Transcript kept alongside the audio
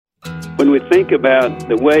When we think about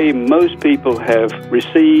the way most people have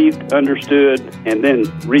received, understood, and then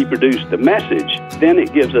reproduced the message, then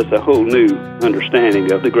it gives us a whole new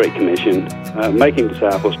understanding of the Great Commission, making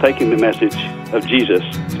disciples, taking the message of Jesus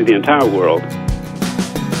to the entire world.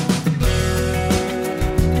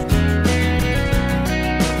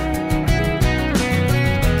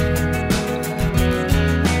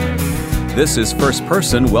 This is First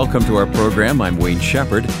Person. Welcome to our program. I'm Wayne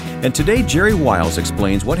Shepherd. And today, Jerry Wiles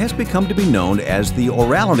explains what has become to be known as the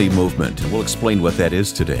orality movement. And we'll explain what that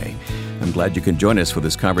is today. I'm glad you can join us for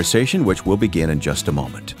this conversation, which will begin in just a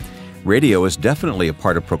moment. Radio is definitely a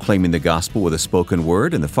part of proclaiming the gospel with a spoken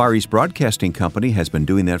word, and the Far East Broadcasting Company has been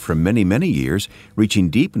doing that for many, many years, reaching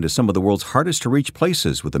deep into some of the world's hardest-to-reach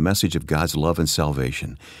places with the message of God's love and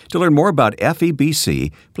salvation. To learn more about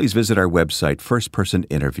FEBC, please visit our website,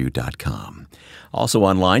 firstpersoninterview.com. Also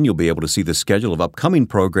online, you'll be able to see the schedule of upcoming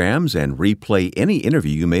programs and replay any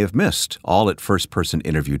interview you may have missed, all at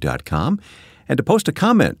firstpersoninterview.com. And to post a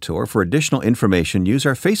comment or for additional information, use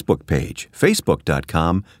our Facebook page,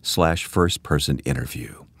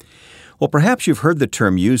 facebook.com/firstpersoninterview. Well, perhaps you've heard the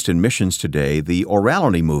term used in missions today, the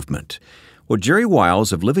orality movement. Well, Jerry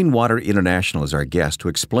Wiles of Living Water International is our guest to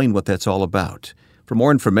explain what that's all about. For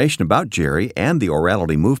more information about Jerry and the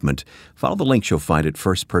orality movement, follow the links you'll find at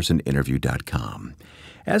firstpersoninterview.com.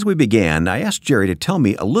 As we began, I asked Jerry to tell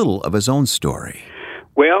me a little of his own story.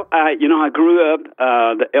 Well, I grew up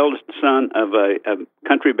the eldest son of a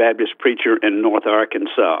country Baptist preacher in North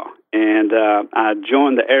Arkansas, and I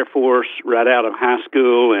joined the Air Force right out of high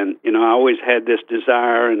school, and, I always had this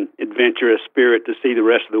desire and adventurous spirit to see the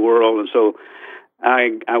rest of the world, and so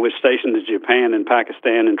I was stationed in Japan and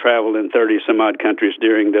Pakistan and traveled in 30-some-odd countries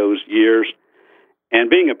during those years. And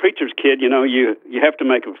being a preacher's kid, you have to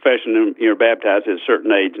make a profession and you're baptized at a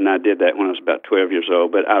certain age, and I did that when I was about 12 years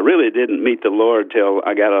old. But I really didn't meet the Lord till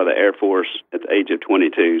I got out of the Air Force at the age of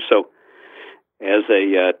 22. So as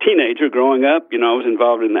a teenager growing up, I was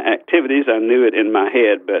involved in the activities. I knew it in my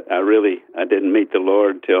head, but I didn't meet the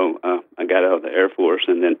Lord till I got out of the Air Force,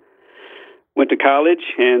 and then went to college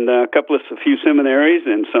and a few seminaries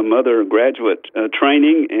and some other graduate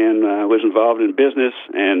training, and was involved in business.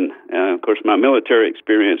 And of course, my military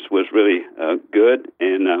experience was really good.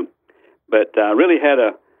 And but I really had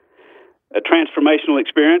a transformational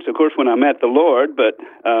experience, of course, when I met the Lord. But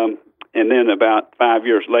and then about 5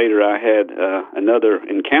 years later, I had another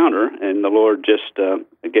encounter, and the Lord just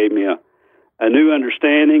gave me a new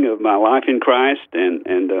understanding of my life in Christ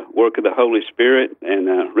and the work of the Holy Spirit, and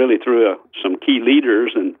really through some key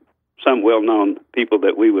leaders and some well-known people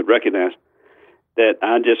that we would recognize, that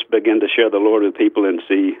I just began to share the Lord with people and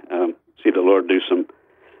see the Lord do some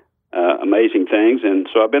amazing things. And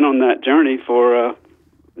so I've been on that journey for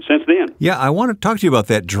since then. Yeah, I want to talk to you about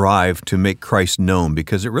that drive to make Christ known,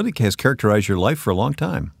 because it really has characterized your life for a long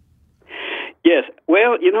time. Yes.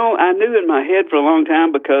 Well, I knew in my head for a long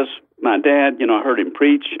time because my dad, I heard him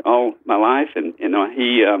preach all my life, and,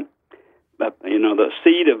 he, the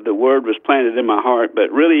seed of the word was planted in my heart,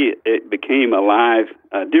 but really it became alive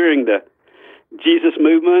during the Jesus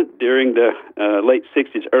movement, during the late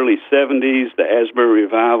 60s, early 70s, the Asbury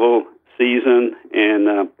Revival season, and,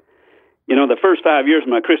 the first 5 years of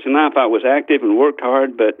my Christian life, I was active and worked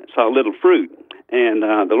hard, but saw little fruit. And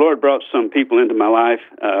the Lord brought some people into my life.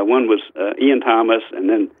 One was Ian Thomas, and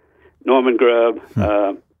then Norman Grubb,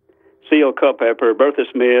 C.L. Culpepper, Bertha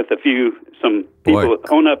Smith, some people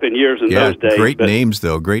on up in years in those days. Great names,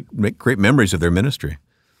 though. Great memories of their ministry.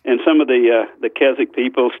 And some of the Keswick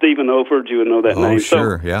people, Stephen Olford, you would know that name. Oh,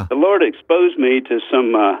 sure, yeah. The Lord exposed me to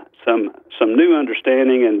some new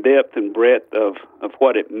understanding and depth and breadth of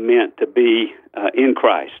what it meant to be in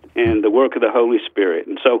Christ and the work of the Holy Spirit.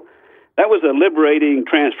 And so that was a liberating,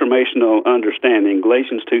 transformational understanding,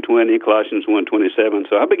 Galatians 2:20, Colossians 1:27.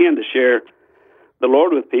 So I began to share the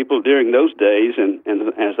Lord with people during those days, and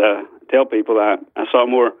as I tell people, I saw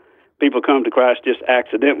more people come to Christ just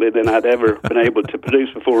accidentally than I'd ever been able to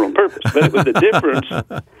produce before on purpose. But it was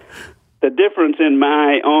the difference in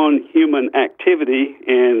my own human activity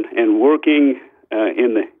and working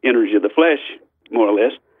in the energy of the flesh, more or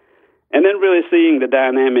less, and then really seeing the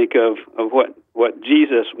dynamic of what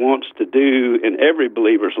Jesus wants to do in every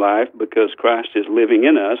believer's life, because Christ is living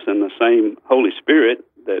in us, and the same Holy Spirit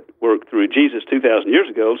that worked through Jesus 2,000 years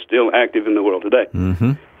ago is still active in the world today.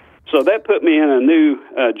 Mm-hmm. So that put me in a new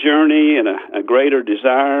journey and a greater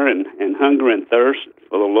desire and hunger and thirst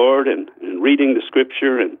for the Lord and reading the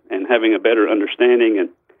Scripture and having a better understanding.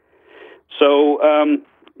 And so,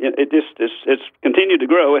 it's continued to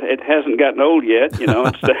grow. It hasn't gotten old yet.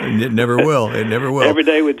 It's, it never will. It never will. Every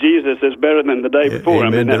day with Jesus is better than the day before.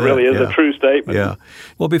 Amen that really is yeah. a true statement. Yeah.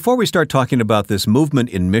 Well, before we start talking about this movement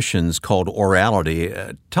in missions called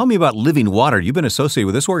Orality, tell me about Living Water. You've been associated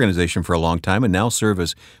with this organization for a long time and now serve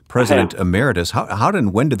as President Emeritus. How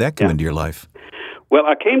and when did that come into your life? Well,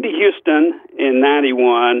 I came to Houston in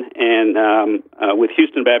 91 and with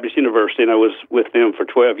Houston Baptist University, and I was with them for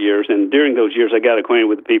 12 years. And during those years, I got acquainted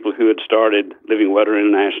with the people who had started Living Water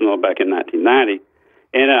International back in 1990.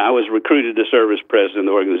 And I was recruited to serve as president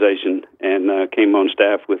of the organization and came on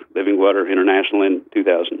staff with Living Water International in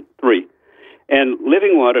 2003. And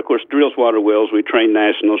Living Water, of course, drills water wells. We train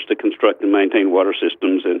nationals to construct and maintain water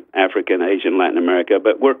systems in Africa and Asia and Latin America.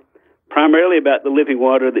 But we're primarily about the living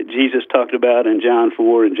water that Jesus talked about in John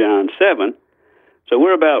 4 and John 7. So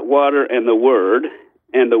we're about water and the Word.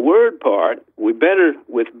 And the Word part, with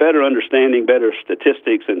better understanding, better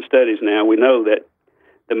statistics and studies now, we know that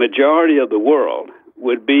the majority of the world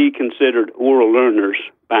would be considered oral learners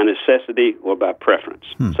by necessity or by preference.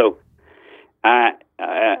 So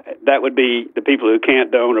that would be the people who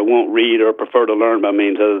can't, don't, or won't read or prefer to learn by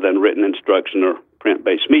means other than written instruction or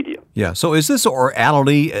print-based media. Yeah. So is this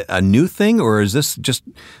orality a new thing, or is this just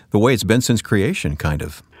the way it's been since creation, kind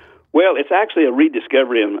of? Well, it's actually a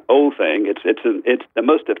rediscovery of an old thing. It's the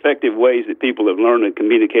most effective ways that people have learned and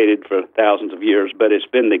communicated for thousands of years, but it's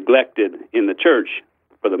been neglected in the church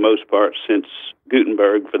for the most part since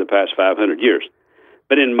Gutenberg for the past 500 years.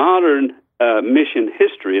 But in modern mission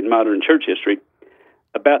history, in modern church history,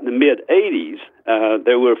 about in the mid-'80s,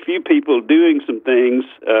 there were a few people doing some things,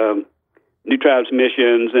 New Tribes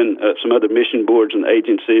Missions and some other mission boards and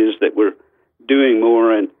agencies that were doing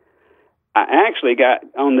more. And I actually got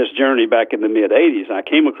on this journey back in the mid-'80s. I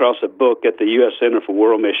came across a book at the U.S. Center for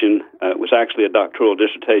World Mission. It was actually a doctoral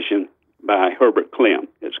dissertation by Herbert Clem.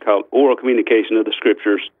 It's called Oral Communication of the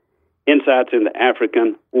Scriptures, Insights into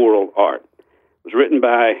African Oral Art. It was written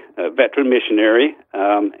by a veteran missionary,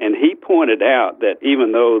 and he pointed out that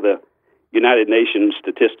even though the United Nations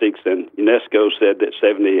statistics and UNESCO said that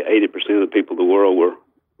 70-80% of the people of the world were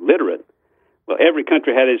literate, well, every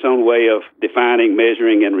country had its own way of defining,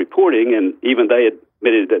 measuring, and reporting, and even they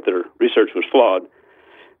admitted that their research was flawed.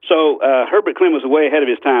 So Herbert Clem was way ahead of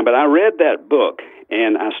his time, but I read that book,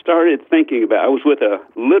 and I started thinking about, I was with a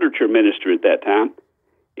literature minister at that time,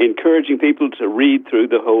 encouraging people to read through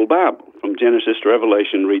the whole Bible, from Genesis to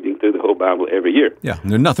Revelation, reading through the whole Bible every year. Yeah,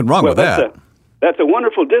 there's nothing wrong with that. That's a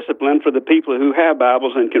wonderful discipline for the people who have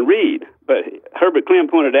Bibles and can read. But Herbert Clem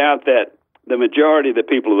pointed out that the majority of the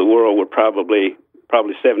people of the world were probably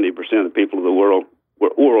 70% of the people of the world were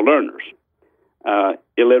oral learners,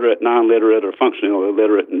 illiterate, non-literate, or functionally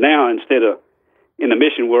illiterate. And now, in the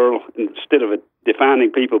mission world, instead of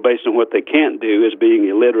defining people based on what they can't do as being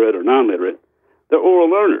illiterate or non-literate, they're oral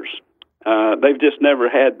learners. They've just never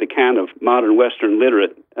had the kind of modern Western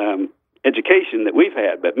literate education that we've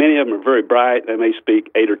had, but many of them are very bright. They may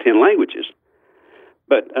speak 8 or 10 languages.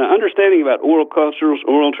 But understanding about oral cultures,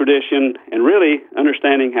 oral tradition, and really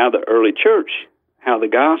understanding how the early church, how the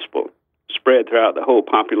gospel spread throughout the whole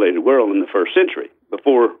populated world in the first century,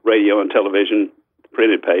 before radio and television,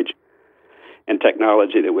 printed page, and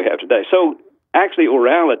technology that we have today. So actually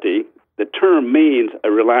orality, the term means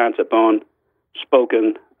a reliance upon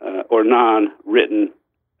spoken or non-written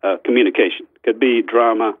communication. Could be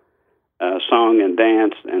drama, song and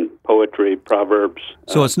dance, and poetry, proverbs.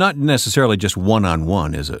 So it's not necessarily just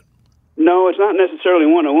one-on-one, is it? No, it's not necessarily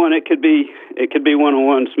one-on-one. It could be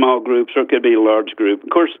one-on-one, small groups, or it could be a large group.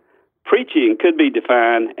 Of course, preaching could be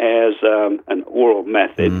defined as an oral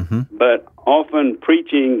method, but often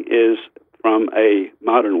preaching is from a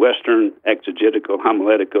modern Western exegetical,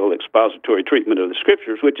 homiletical, expository treatment of the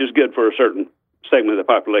Scriptures, which is good for a certain segment of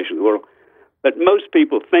the population of the world. But most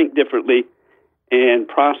people think differently and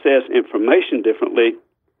process information differently.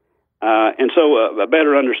 And so a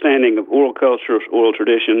better understanding of oral cultures, oral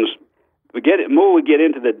traditions, the more we get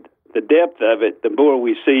into the depth of it, the more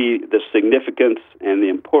we see the significance and the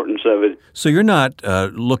importance of it. So you're not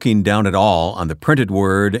looking down at all on the printed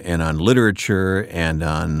word and on literature and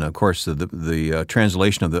on, of course, the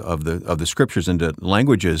translation of the Scriptures into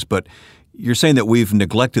languages, but you're saying that we've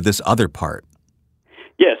neglected this other part.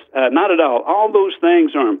 Yes, not at all. All those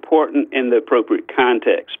things are important in the appropriate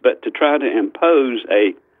context, but to try to impose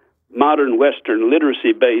a modern Western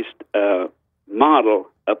literacy-based model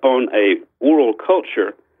upon a oral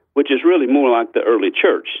culture, which is really more like the early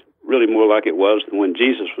church, really more like it was when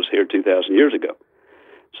Jesus was here 2,000 years ago.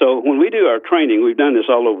 So when we do our training, we've done this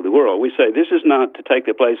all over the world, we say this is not to take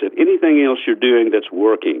the place of anything else you're doing that's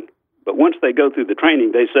working. But once they go through the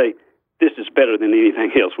training, they say, this is better than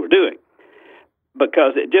anything else we're doing,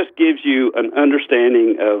 because it just gives you an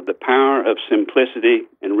understanding of the power of simplicity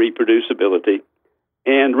and reproducibility,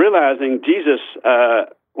 and realizing Jesus,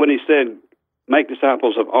 when he said, make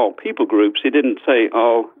disciples of all people groups, he didn't say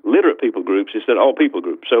all literate people groups, he said all people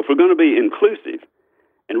groups. So if we're going to be inclusive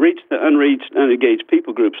and reach the unreached, unengaged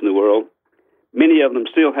people groups in the world, many of them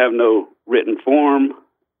still have no written form.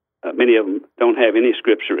 Many of them don't have any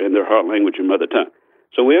scripture in their heart language or mother tongue.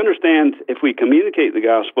 So we understand if we communicate the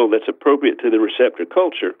gospel that's appropriate to the receptor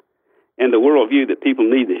culture and the worldview that people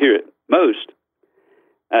need to hear it most,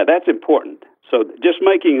 that's important. So just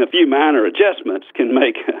making a few minor adjustments can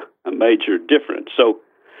make a major difference. So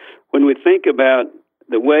when we think about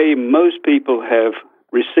the way most people have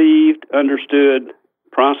received, understood,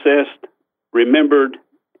 processed, remembered,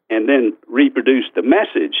 and then reproduced the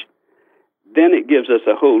message, then it gives us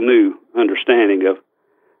a whole new understanding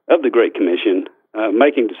of the Great Commission,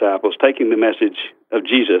 making disciples, taking the message of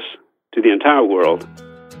Jesus to the entire world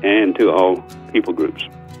and to all people groups.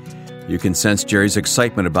 You can sense Jerry's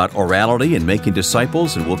excitement about orality and making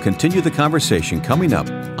disciples, and we'll continue the conversation coming up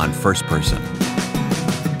on First Person.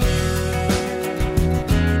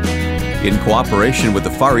 In cooperation with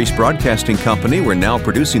the Far East Broadcasting Company, we're now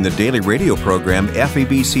producing the daily radio program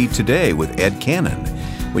FEBC Today with Ed Cannon.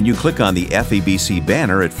 When you click on the FEBC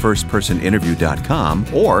banner at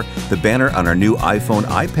firstpersoninterview.com or the banner on our new iPhone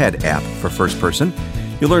iPad app for First Person,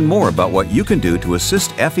 you'll learn more about what you can do to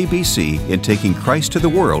assist FEBC in taking Christ to the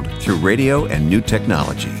world through radio and new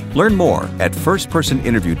technology. Learn more at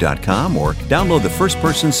firstpersoninterview.com or download the First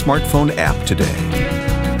Person smartphone app today.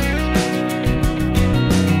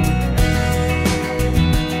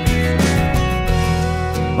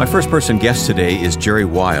 My first-person guest today is Jerry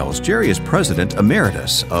Wiles. Jerry is President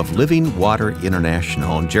Emeritus of Living Water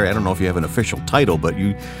International. And Jerry, I don't know if you have an official title, but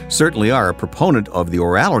you certainly are a proponent of the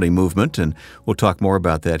orality movement, and we'll talk more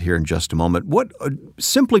about that here in just a moment.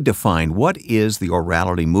 Simply define, what is the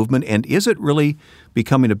orality movement, and is it really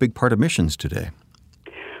becoming a big part of missions today?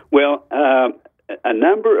 Well, a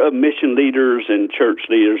number of mission leaders and church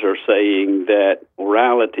leaders are saying that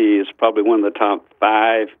orality is probably one of the top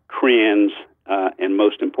 5 trends and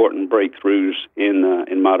most important breakthroughs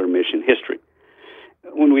in modern mission history.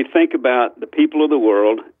 When we think about the people of the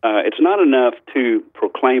world, it's not enough to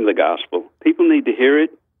proclaim the gospel. People need to hear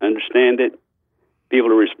it, understand it, be able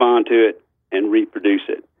to respond to it, and reproduce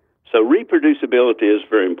it. So reproducibility is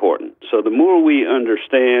very important. So the more we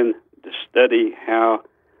understand, to study how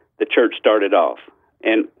the church started off.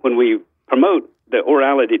 And when we promote the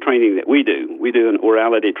orality training that we do an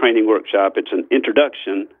orality training workshop. It's an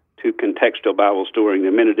introduction to contextual Bible storying.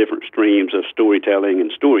 There are many different streams of storytelling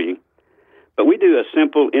and storying. But we do a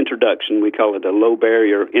simple introduction. We call it a low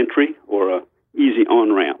barrier entry or a easy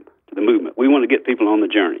on-ramp to the movement. We want to get people on the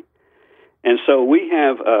journey. And so we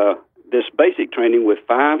have this basic training with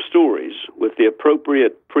 5 stories with the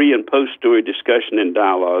appropriate pre- and post-story discussion and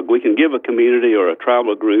dialogue. We can give a community or a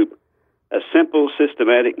tribal group a simple,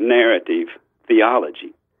 systematic narrative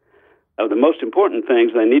theology of the most important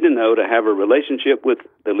things they need to know to have a relationship with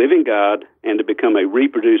the living God and to become a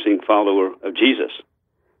reproducing follower of Jesus.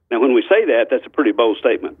 Now, when we say that, that's a pretty bold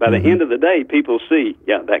statement. By the end of the day, people see,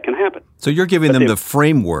 that can happen. So you're giving them the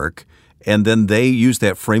framework, and then they use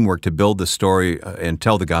that framework to build the story and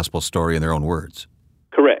tell the gospel story in their own words.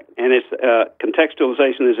 Correct. And it's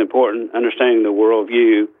contextualization is important, understanding the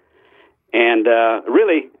worldview, and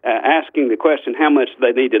really asking the question, how much do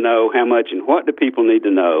they need to know, how much and what do people need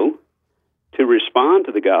to know to respond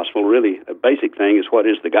to the gospel. Really, a basic thing is, what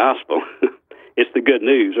is the gospel? It's the good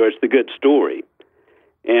news, or it's the good story.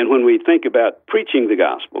 And when we think about preaching the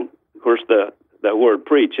gospel, of course, the word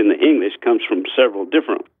preach in the English comes from several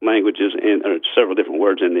different languages or several different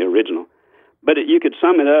words in the original. But you could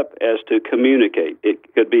sum it up as to communicate.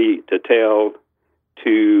 It could be to tell,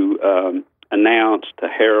 to announce, to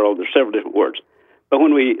herald. There's several different words. But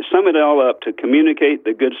when we sum it all up, to communicate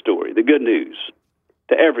the good story, the good news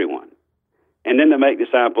to everyone, and then to make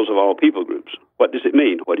disciples of all people groups. What does it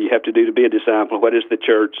mean? What do you have to do to be a disciple? What is the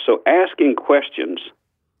church? So asking questions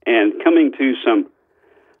and coming to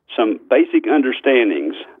some basic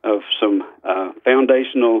understandings of some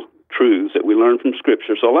foundational truths that we learn from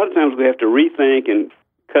Scripture. So a lot of times we have to rethink and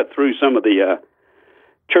cut through some of the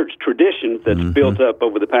church traditions that's built up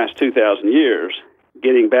over the past 2,000 years,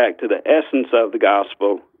 getting back to the essence of the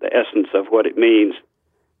gospel, the essence of what it means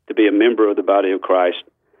to be a member of the body of Christ.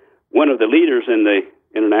 One of the leaders in the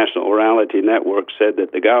International Orality Network said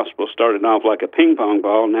that the gospel started off like a ping pong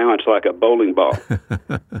ball, now it's like a bowling ball.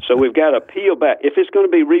 So we've got to peel back. If it's going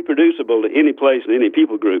to be reproducible to any place and any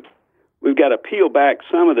people group, we've got to peel back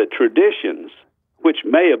some of the traditions, which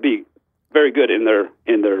may be very good in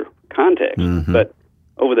their context. Mm-hmm. But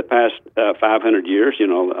over the past 500 years,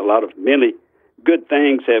 a lot of many good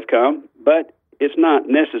things have come, but it's not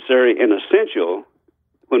necessary and essential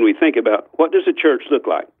when we think about what does a church look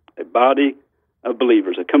like? A body of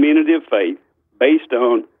believers, a community of faith based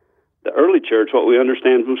on the early church, what we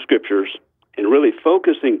understand from Scriptures, and really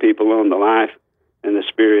focusing people on the life and the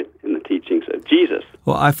spirit and the teachings of Jesus.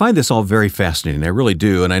 Well, I find this all very fascinating. I really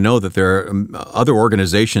do. And I know that there are other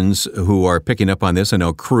organizations who are picking up on this. I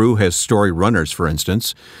know Cru has Story Runners, for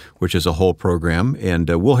instance, which is a whole program. And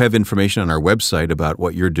we'll have information on our website about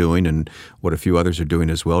what you're doing and what a few others are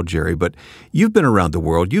doing as well, Jerry. But you've been around the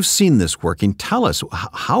world. You've seen this working. Tell us,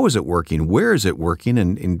 how is it working? Where is it working?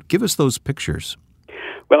 And give us those pictures.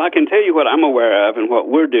 Well, I can tell you what I'm aware of and what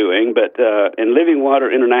we're doing, but in Living Water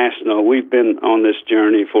International, we've been on this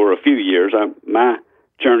journey for a few years. My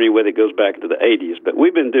journey with it goes back to the 80s, but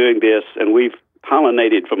we've been doing this, and we've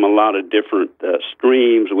pollinated from a lot of different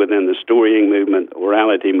streams within the storying movement,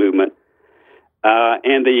 orality movement,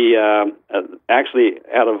 and actually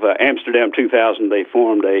out of Amsterdam 2000, they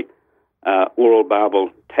formed a Oral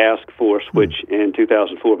Bible Task Force, which in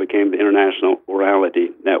 2004 became the International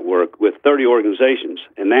Orality Network with 30 organizations,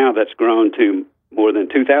 and now that's grown to more than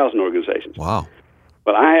 2,000 organizations. Wow.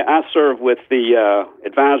 Well, I serve with the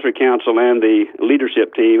Advisory Council and the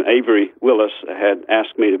leadership team. Avery Willis had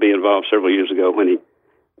asked me to be involved several years ago when he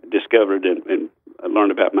discovered and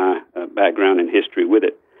learned about my background and history with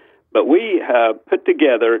it. But we put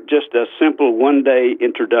together just a simple one-day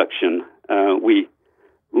introduction. We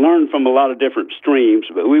learned from a lot of different streams,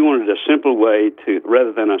 but we wanted a simple way to,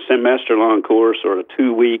 rather than a semester-long course or a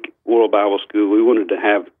 2-week oral Bible school, we wanted to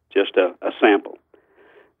have just a sample.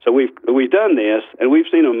 So we've done this, and we've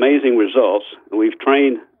seen amazing results. We've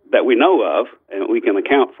trained that we know of, and we can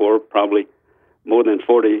account for probably more than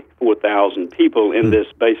 44,000 people in this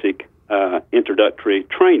basic introductory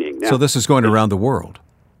training. Now, so this is going around the world?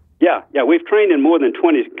 Yeah, we've trained in more than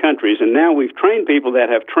 20 countries, and now we've trained people that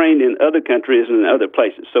have trained in other countries and in other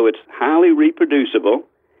places. So it's highly reproducible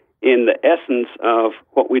in the essence of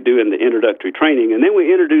what we do in the introductory training, and then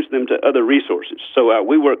we introduce them to other resources. So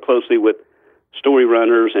we work closely with Story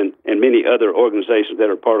Runners and many other organizations that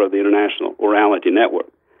are part of the International Orality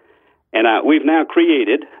Network. And we've now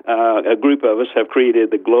created, a group of us have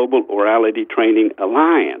created the Global Orality Training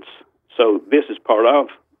Alliance. So this is part of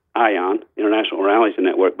ION, International Orality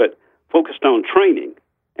Network, but focused on training.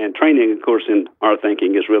 And training, of course, in our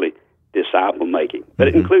thinking is really disciple-making. But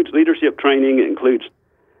it includes leadership training, it includes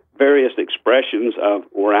various expressions of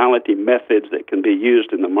orality methods that can be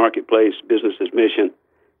used in the marketplace, business as mission,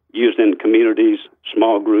 used in communities,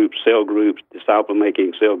 small groups, cell groups,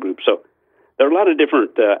 disciple-making cell groups. So there are a lot of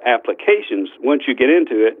different applications. Once you get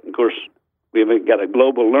into it, of course, we've got a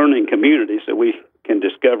global learning community, so we can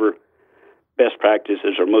discover best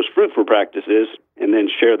practices or most fruitful practices and then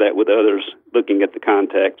share that with others looking at the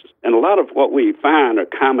context. And a lot of what we find are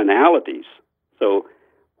commonalities. So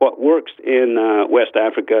what works in West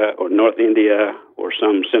Africa or North India or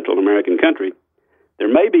some Central American country,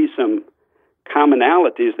 there may be some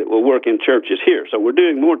commonalities that will work in churches here. So we're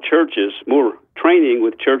doing more churches, more training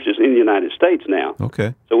with churches in the United States now.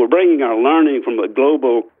 Okay. So we're bringing our learning from the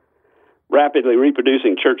global, rapidly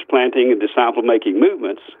reproducing church planting and disciple-making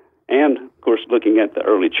movements, and, of course, looking at the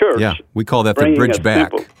early church. Yeah, we call that the bridge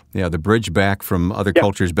back. Yeah, the bridge back from other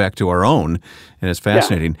cultures back to our own, and it's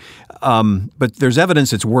fascinating. Yeah. But there's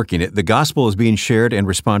evidence it's working. The gospel is being shared and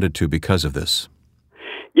responded to because of this.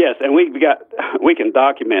 Yes, and we can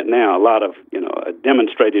document now a lot of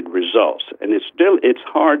demonstrated results, and it's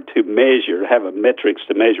hard to measure, have a metrics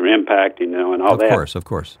to measure impact, and all that. Of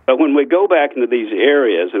course. But when we go back into these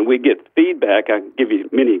areas and we get feedback, I can give you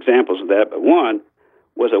many examples of that. But one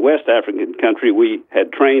was a West African country. We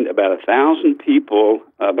had trained about 1,000 people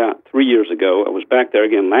about 3 years ago. I was back there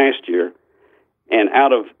again last year, and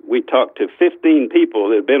we talked to 15 people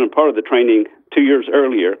that had been a part of the training 2 years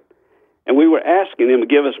earlier. And we were asking them to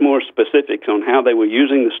give us more specifics on how they were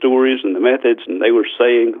using the stories and the methods, and they were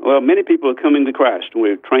saying, well, many people are coming to Christ, and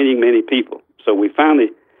we're training many people. So we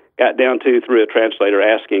finally got down to, through a translator,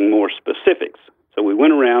 asking more specifics. So we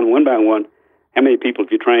went around one by one, how many people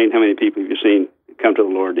have you trained, how many people have you seen come to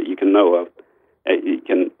the Lord that you can know of, you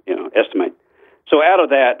can estimate. So out of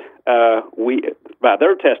that, by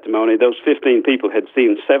their testimony, those 15 people had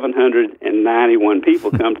seen 791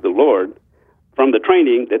 people come to the Lord from the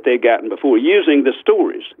training that they'd gotten before, using the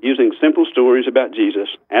stories, using simple stories about Jesus,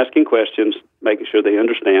 asking questions, making sure they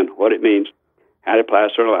understand what it means, how it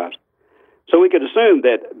applies to their lives. So we could assume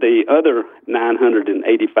that the other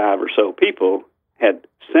 985 or so people had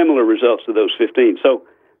similar results to those 15. So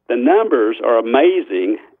the numbers are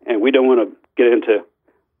amazing, and we don't want to get into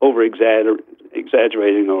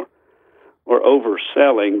exaggerating or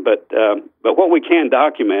overselling, but what we can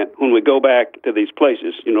document when we go back to these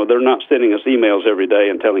places, they're not sending us emails every day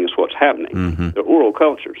and telling us what's happening. Mm-hmm. They're oral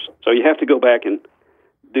cultures, so you have to go back and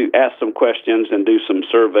ask some questions and do some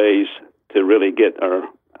surveys to really get our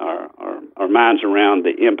minds around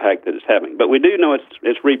the impact that it's having. But we do know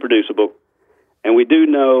it's reproducible, and we do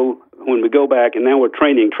know when we go back, and now we're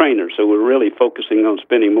training trainers, so we're really focusing on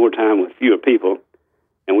spending more time with fewer people,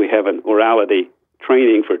 and we have an orality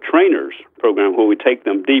training for trainers program where we take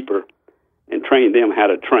them deeper and train them how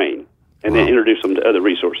to train, and then introduce them to other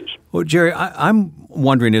resources. Well, Jerry, I'm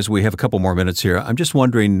wondering, as we have a couple more minutes here, I'm just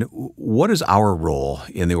wondering, what is our role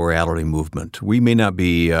in the orality movement? We may not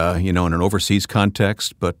be, in an overseas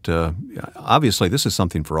context, but obviously this is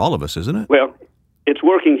something for all of us, isn't it? Well, it's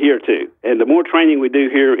working here too, and the more training we do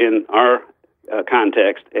here in our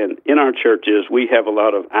context and in our churches, we have a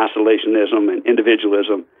lot of isolationism and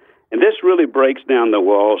individualism. And this really breaks down the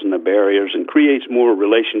walls and the barriers and creates more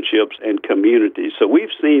relationships and communities. So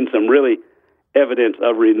we've seen some really evidence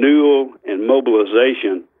of renewal and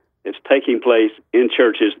mobilization that's taking place in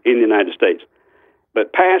churches in the United States.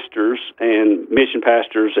 But pastors and mission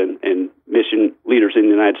pastors and mission leaders in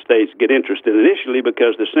the United States get interested initially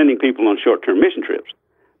because they're sending people on short-term mission trips.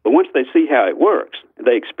 But once they see how it works,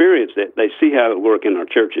 they experience it, they see how it works in our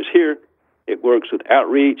churches here. It works with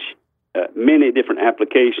outreach, many different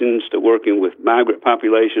applications to working with migrant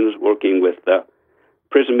populations, working with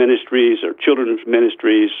prison ministries or children's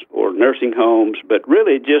ministries or nursing homes, but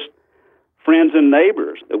really just friends and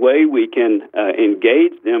neighbors. The way we can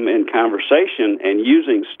engage them in conversation and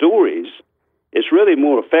using stories is really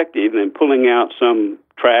more effective than pulling out some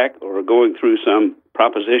track or going through some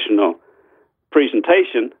propositional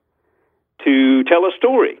presentation to tell a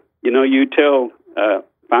story. You tell...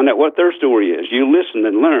 find out what their story is. You listen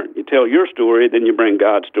and learn. You tell your story, then you bring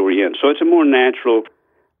God's story in. So it's a more natural,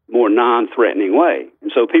 more non-threatening way.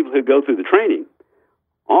 And so people who go through the training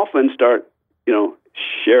often start,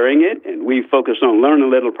 sharing it, and we focus on learn a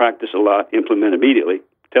little, practice a lot, implement immediately,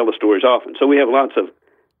 tell the stories often. So we have lots of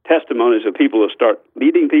testimonies of people who start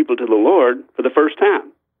leading people to the Lord for the first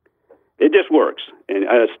time. It just works. And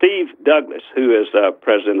Steve Douglas, who is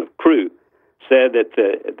president of Cru, said that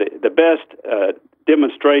the best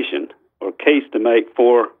demonstration or case to make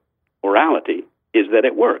for orality is that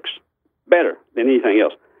it works better than anything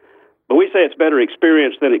else. But we say it's better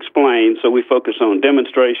experienced than explained, so we focus on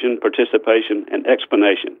demonstration, participation, and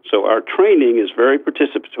explanation. So our training is very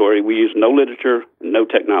participatory. We use no literature and no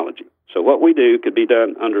technology. So what we do could be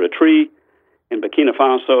done under a tree in Burkina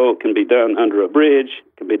Faso, can be done under a bridge,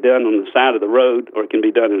 can be done on the side of the road, or it can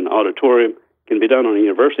be done in an auditorium, can be done on a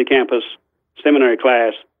university campus, seminary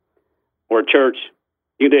class, or a church.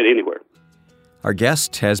 You can do it anywhere. Our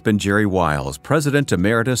guest has been Jerry Wiles, President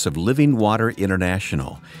Emeritus of Living Water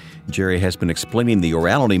International. Jerry has been explaining the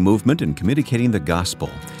orality movement and communicating the gospel.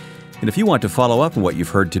 And if you want to follow up on what you've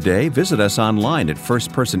heard today, visit us online at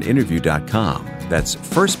firstpersoninterview.com. That's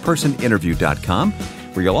firstpersoninterview.com,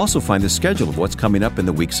 where you'll also find the schedule of what's coming up in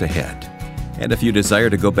the weeks ahead. And if you desire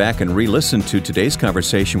to go back and re-listen to today's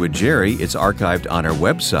conversation with Jerry, it's archived on our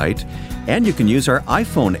website. And you can use our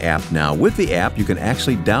iPhone app now. With the app, you can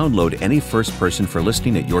actually download any First Person for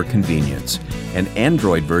listening at your convenience. An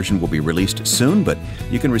Android version will be released soon, but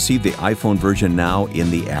you can receive the iPhone version now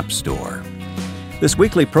in the App Store. This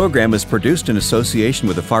weekly program is produced in association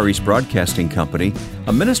with the Far East Broadcasting Company,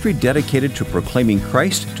 a ministry dedicated to proclaiming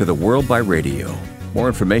Christ to the world by radio. More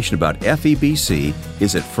information about FEBC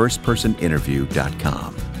is at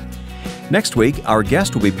firstpersoninterview.com. Next week, our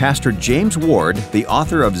guest will be Pastor James Ward, the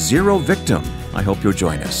author of Zero Victim. I hope you'll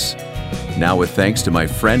join us. Now, with thanks to my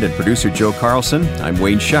friend and producer Joe Carlson, I'm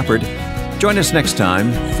Wayne Shepherd. Join us next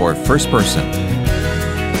time for First Person.